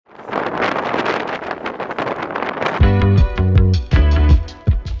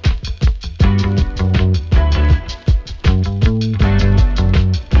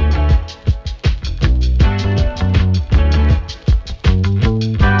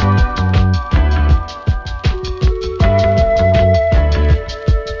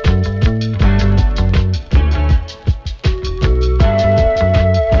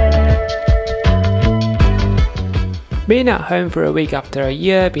Being at home for a week after a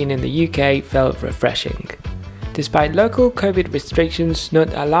year being in the UK felt refreshing. Despite local COVID restrictions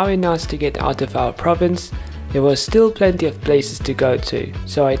not allowing us to get out of our province, there was still plenty of places to go to,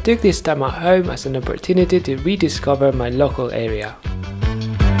 so I took this time at home as an opportunity to rediscover my local area.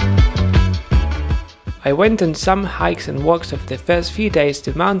 I went on some hikes and walks of the first few days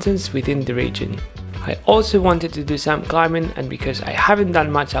to mountains within the region. I also wanted to do some climbing, and because I haven't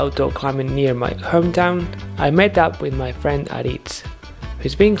done much outdoor climbing near my hometown, I met up with my friend Aritz,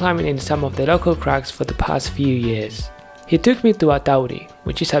 who's been climbing in some of the local crags for the past few years. He took me to Atauri,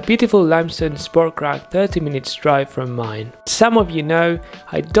 which is a beautiful limestone sport crag 30 minutes drive from mine. Some of you know,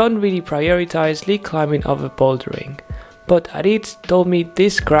 I don't really prioritize lead climbing over bouldering, but Aritz told me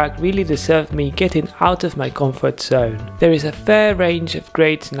this crag really deserved me getting out of my comfort zone. There is a fair range of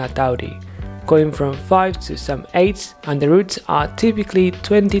grades in Atauri, going from 5 to some 8s, and the routes are typically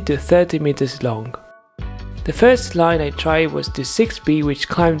 20 to 30 meters long. The first line I tried was the 6B, which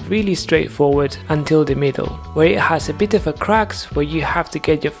climbed really straightforward until the middle, where it has a bit of a cracks where you have to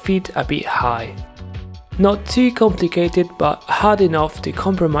get your feet a bit high. Not too complicated, but hard enough to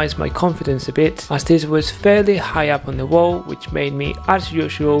compromise my confidence a bit, as this was fairly high up on the wall, which made me, as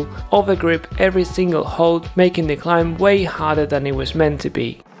usual, overgrip every single hold, making the climb way harder than it was meant to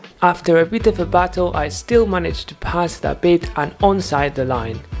be. After a bit of a battle, I still managed to pass that bit and onside the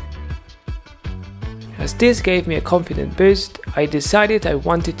line. As this gave me a confident boost, I decided I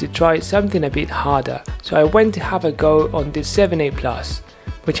wanted to try something a bit harder, so I went to have a go on the 7A+,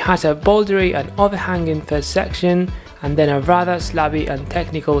 which has a bouldery and overhanging first section and then a rather slabby and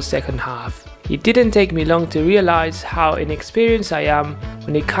technical second half. It didn't take me long to realize how inexperienced I am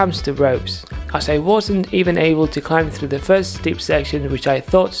when it comes to ropes, as I wasn't even able to climb through the first steep section, which I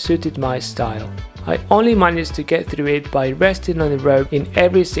thought suited my style. I only managed to get through it by resting on the rope in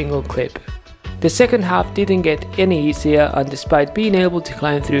every single clip. The second half didn't get any easier, and despite being able to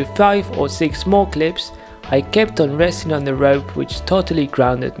climb through 5 or 6 more clips, I kept on resting on the rope, which totally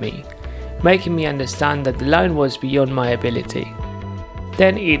grounded me, making me understand that the line was beyond my ability.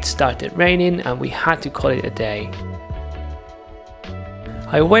 Then it started raining and we had to call it a day.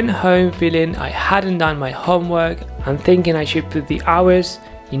 I went home feeling I hadn't done my homework and thinking I should put the hours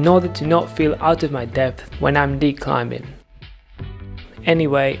in order to not feel out of my depth when I'm lead climbing.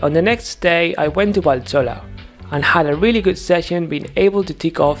 Anyway, on the next day I went to Valzola and had a really good session, being able to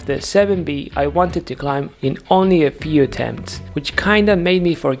tick off the 7B I wanted to climb in only a few attempts, which kinda made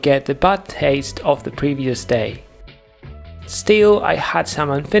me forget the bad taste of the previous day. Still, I had some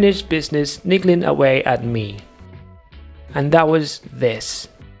unfinished business niggling away at me. And that was this.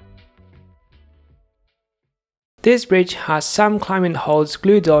 This bridge has some climbing holds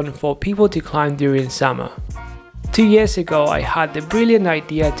glued on for people to climb during summer. 2 years ago I had the brilliant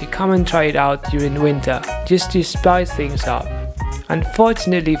idea to come and try it out during winter, just to spice things up.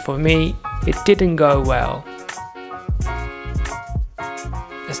 Unfortunately for me, it didn't go well.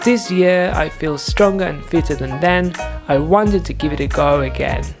 As this year I feel stronger and fitter than then, I wanted to give it a go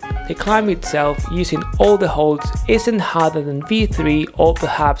again. The climb itself, using all the holds, isn't harder than V3 or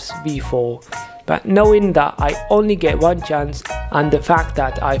perhaps V4, but knowing that I only get one chance and the fact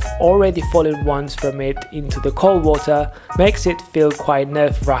that I've already fallen once from it into the cold water makes it feel quite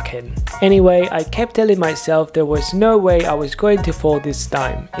nerve-wracking. Anyway, I kept telling myself there was no way I was going to fall this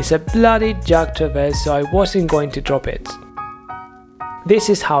time. It's a bloody jug traverse, so I wasn't going to drop it. This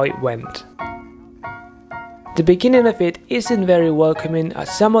is how it went. The beginning of it isn't very welcoming,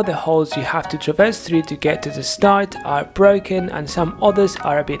 as some of the holes you have to traverse through to get to the start are broken and some others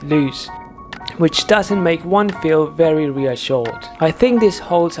are a bit loose, which doesn't make one feel very reassured. I think these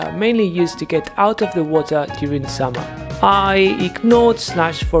holes are mainly used to get out of the water during summer. I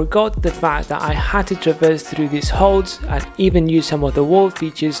ignored/forgot the fact that I had to traverse through these holes and even use some of the wall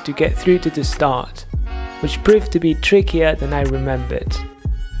features to get through to the start, which proved to be trickier than I remembered.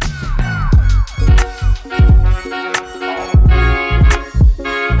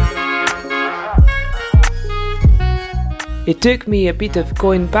 It took me a bit of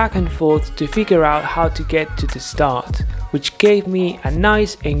going back and forth to figure out how to get to the start, which gave me a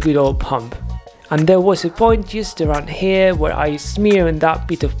nice and good old pump. And there was a point just around here where I smeared on that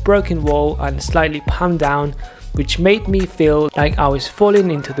bit of broken wall and slightly pumped down, which made me feel like I was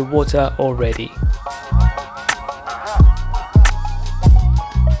falling into the water already.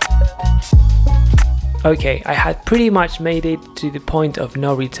 Okay, I had pretty much made it to the point of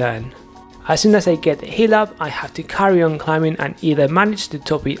no return. As soon as I get the hill up, I have to carry on climbing and either manage to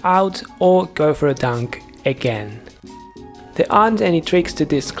top it out or go for a dunk again. There aren't any tricks to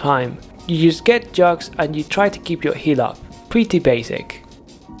this climb. You just get jugs and you try to keep your heel up. Pretty basic.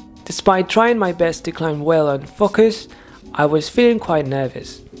 Despite trying my best to climb well and focus, I was feeling quite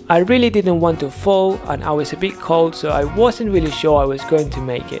nervous. I really didn't want to fall and I was a bit cold, so I wasn't really sure I was going to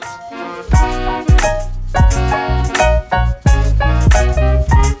make it.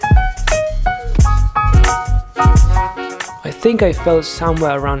 I think I fell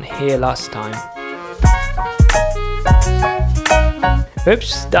somewhere around here last time.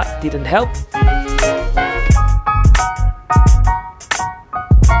 Oops, that didn't help.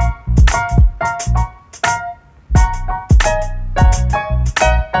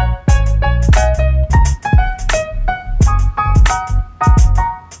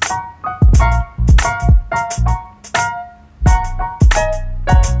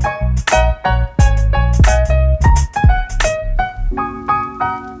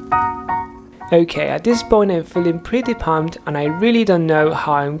 Okay, at this point I'm feeling pretty pumped and I really don't know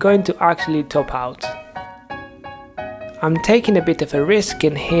how I'm going to actually top out. I'm taking a bit of a risk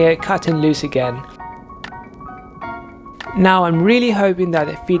in here, cutting loose again. Now I'm really hoping that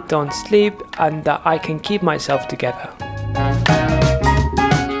the feet don't slip and that I can keep myself together.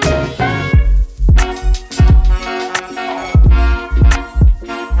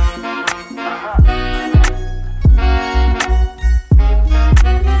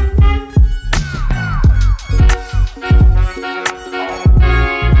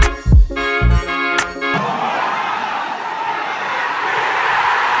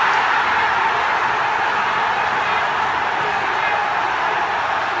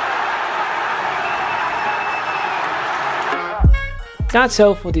 That's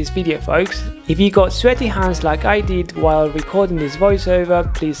all for this video, folks. If you got sweaty hands like I did while recording this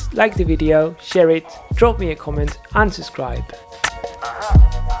voiceover, please like the video, share it, drop me a comment and subscribe.